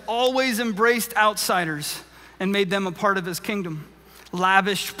has always embraced outsiders and made them a part of his kingdom,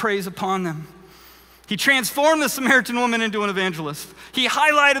 lavished praise upon them. He transformed the Samaritan woman into an evangelist. He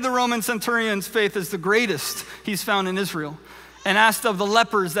highlighted the Roman centurion's faith as the greatest he's found in Israel, and asked of the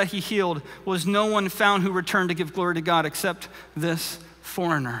lepers that he healed, was no one found who returned to give glory to God except this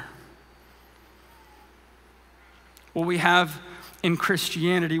foreigner. What we have in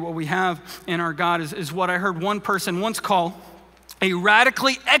Christianity, what we have in our God is what I heard one person once call a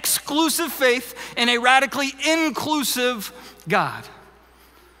radically exclusive faith and a radically inclusive God.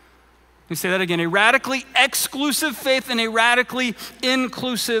 Let me say that again, a radically exclusive faith and a radically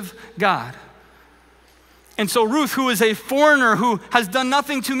inclusive God. And so Ruth, who is a foreigner, who has done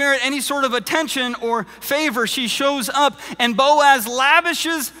nothing to merit any sort of attention or favor, she shows up and Boaz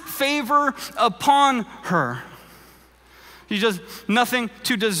lavishes favor upon her. She does nothing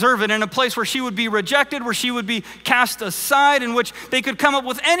to deserve it, in a place where she would be rejected, where she would be cast aside, in which they could come up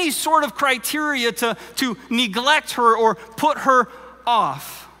with any sort of criteria to neglect her or put her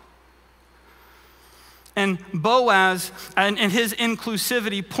off. And Boaz and his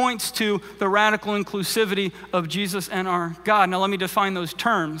inclusivity points to the radical inclusivity of Jesus and our God. Now let me define those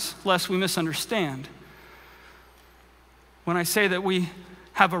terms, lest we misunderstand. When I say that we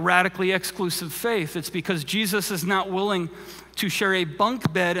have a radically exclusive faith, it's because Jesus is not willing to share a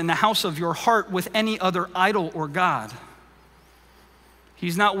bunk bed in the house of your heart with any other idol or God.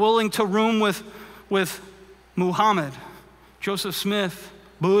 He's not willing to room with Muhammad, Joseph Smith,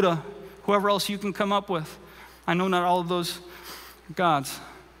 Buddha, whoever else you can come up with. I know not all of those gods.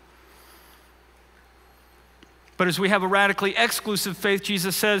 But as we have a radically exclusive faith,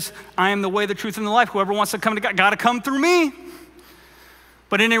 Jesus says, I am the way, the truth, and the life. Whoever wants to come to God, got to come through me.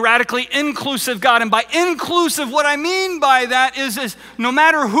 but in a radically inclusive God. And by inclusive, what I mean by that is no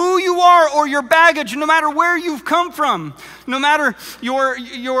matter who you are or your baggage, no matter where you've come from, no matter your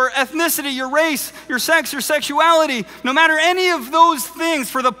ethnicity, your race, your sex, your sexuality, no matter any of those things,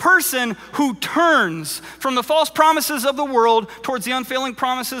 for the person who turns from the false promises of the world towards the unfailing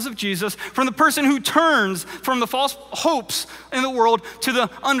promises of Jesus, from the person who turns from the false hopes in the world to the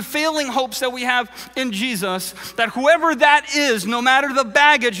unfailing hopes that we have in Jesus, that whoever that is, no matter the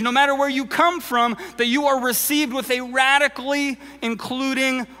baggage, no matter where you come from, that you are received with a radically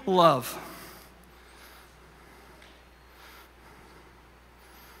including love.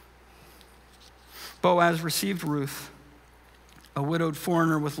 Boaz received Ruth, a widowed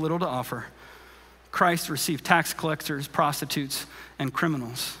foreigner with little to offer. Christ received tax collectors, prostitutes, and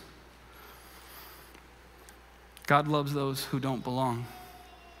criminals. God loves those who don't belong.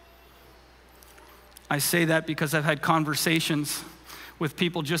 I say that because I've had conversations with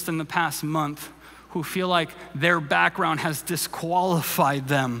people just in the past month who feel like their background has disqualified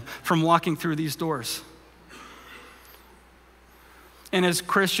them from walking through these doors. And as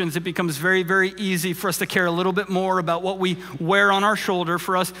Christians, it becomes very, very easy for us to care a little bit more about what we wear on our shoulder,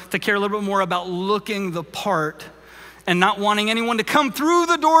 for us to care a little bit more about looking the part and not wanting anyone to come through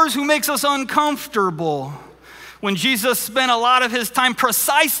the doors who makes us uncomfortable, when Jesus spent a lot of his time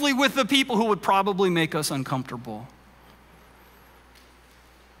precisely with the people who would probably make us uncomfortable.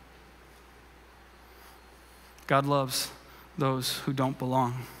 God loves those who don't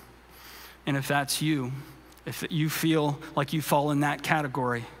belong. And if that's you, if you feel like you fall in that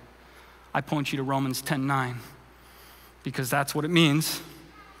category, I point you to Romans 10:9, because that's what it means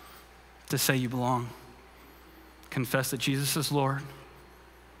to say you belong. Confess that Jesus is Lord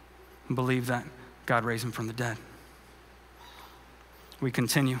and believe that God raised him from the dead. We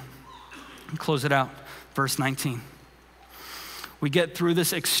continue and close it out. Verse 19. We get through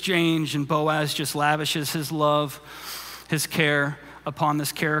this exchange, and Boaz just lavishes his love, his care upon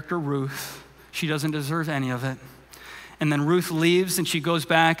this character, Ruth. She doesn't deserve any of it. And then Ruth leaves, and she goes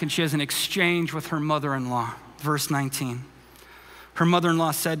back, and she has an exchange with her mother-in-law. Verse 19. Her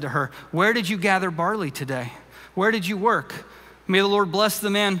mother-in-law said to her, "Where did you gather barley today? Where did you work? May the Lord bless the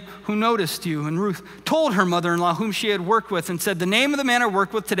man who noticed you." And Ruth told her mother-in-law whom she had worked with and said, "The name of the man I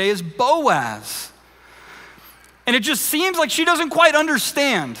worked with today is Boaz." And it just seems like she doesn't quite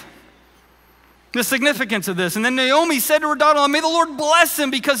understand the significance of this. And then Naomi said to her daughter-in-law, "May the Lord bless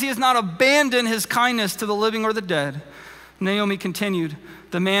him because he has not abandoned his kindness to the living or the dead." Naomi continued,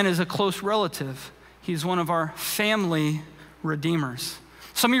 "The man is a close relative. He's one of our family redeemers."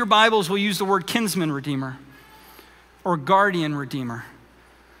 Some of your Bibles will use the word kinsman redeemer or guardian redeemer.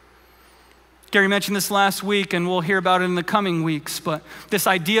 Gary mentioned this last week, and we'll hear about it in the coming weeks, but this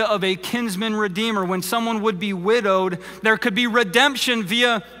idea of a kinsman redeemer, when someone would be widowed, there could be redemption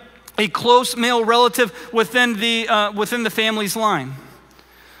via a close male relative within the family's line,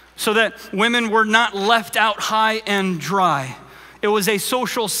 so that women were not left out high and dry. It was a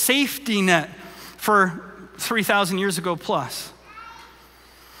social safety net for 3,000 years ago plus.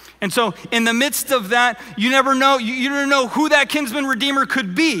 And so in the midst of that, you never know, you don't know who that kinsman redeemer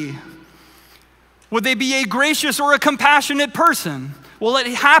could be. Would they be a gracious or a compassionate person? Well, it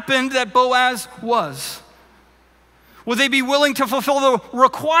happened that Boaz was. Will they be willing to fulfill the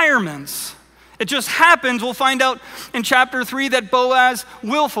requirements? It just happens, we'll find out in chapter 3, that Boaz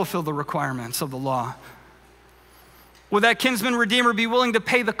will fulfill the requirements of the law. Will that kinsman redeemer be willing to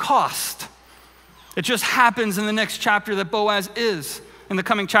pay the cost? It just happens in the next chapter that Boaz is. In the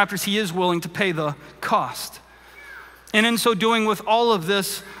coming chapters, he is willing to pay the cost. And in so doing, with all of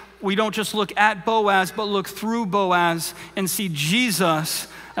this, we don't just look at Boaz, but look through Boaz and see Jesus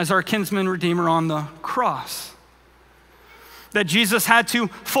as our kinsman redeemer on the cross. That Jesus had to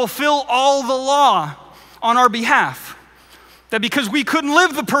fulfill all the law on our behalf. That because we couldn't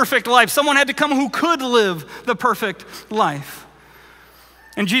live the perfect life, someone had to come who could live the perfect life.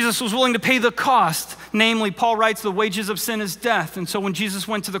 And Jesus was willing to pay the cost. Namely, Paul writes, the wages of sin is death. And so when Jesus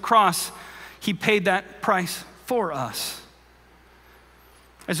went to the cross, he paid that price for us.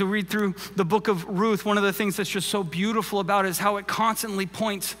 As we read through the book of Ruth, one of the things that's just so beautiful about it is how it constantly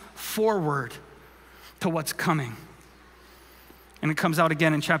points forward to what's coming. And it comes out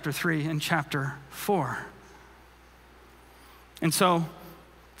again in chapter 3 and chapter 4. And so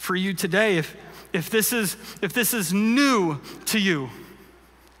for you today, if this is new to you,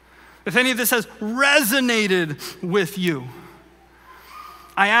 if any of this has resonated with you,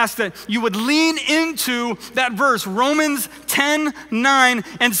 I ask that you would lean into that verse, Romans 10:9,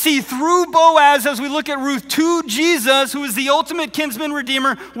 and see through Boaz, as we look at Ruth, to Jesus, who is the ultimate kinsman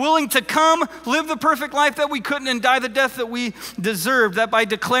redeemer, willing to come, live the perfect life that we couldn't, and die the death that we deserved, that by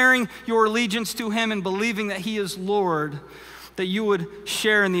declaring your allegiance to him and believing that he is Lord, that you would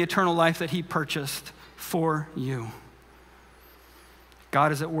share in the eternal life that he purchased for you.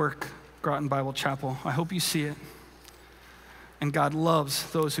 God is at work, Groton Bible Chapel. I hope you see it. And God loves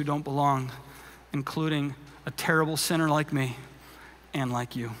those who don't belong, including a terrible sinner like me and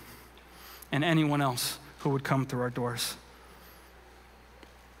like you, and anyone else who would come through our doors.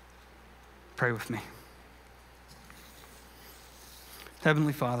 Pray with me.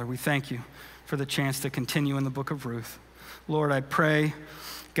 Heavenly Father, we thank you for the chance to continue in the book of Ruth. Lord, I pray,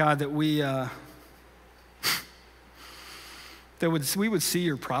 God, that we would see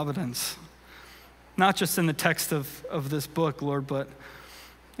your providence, not just in the text of this book, Lord, but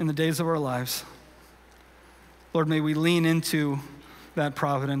in the days of our lives. Lord, may we lean into that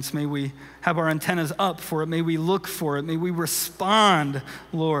providence. May we have our antennas up for it. May we look for it. May we respond,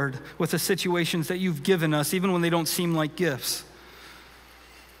 Lord, with the situations that you've given us, even when they don't seem like gifts.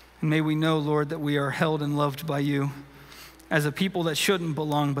 And may we know, Lord, that we are held and loved by you as a people that shouldn't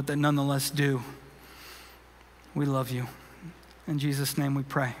belong, but that nonetheless do. We love you. In Jesus' name we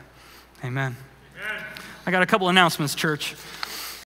pray. Amen. I got a couple announcements, church.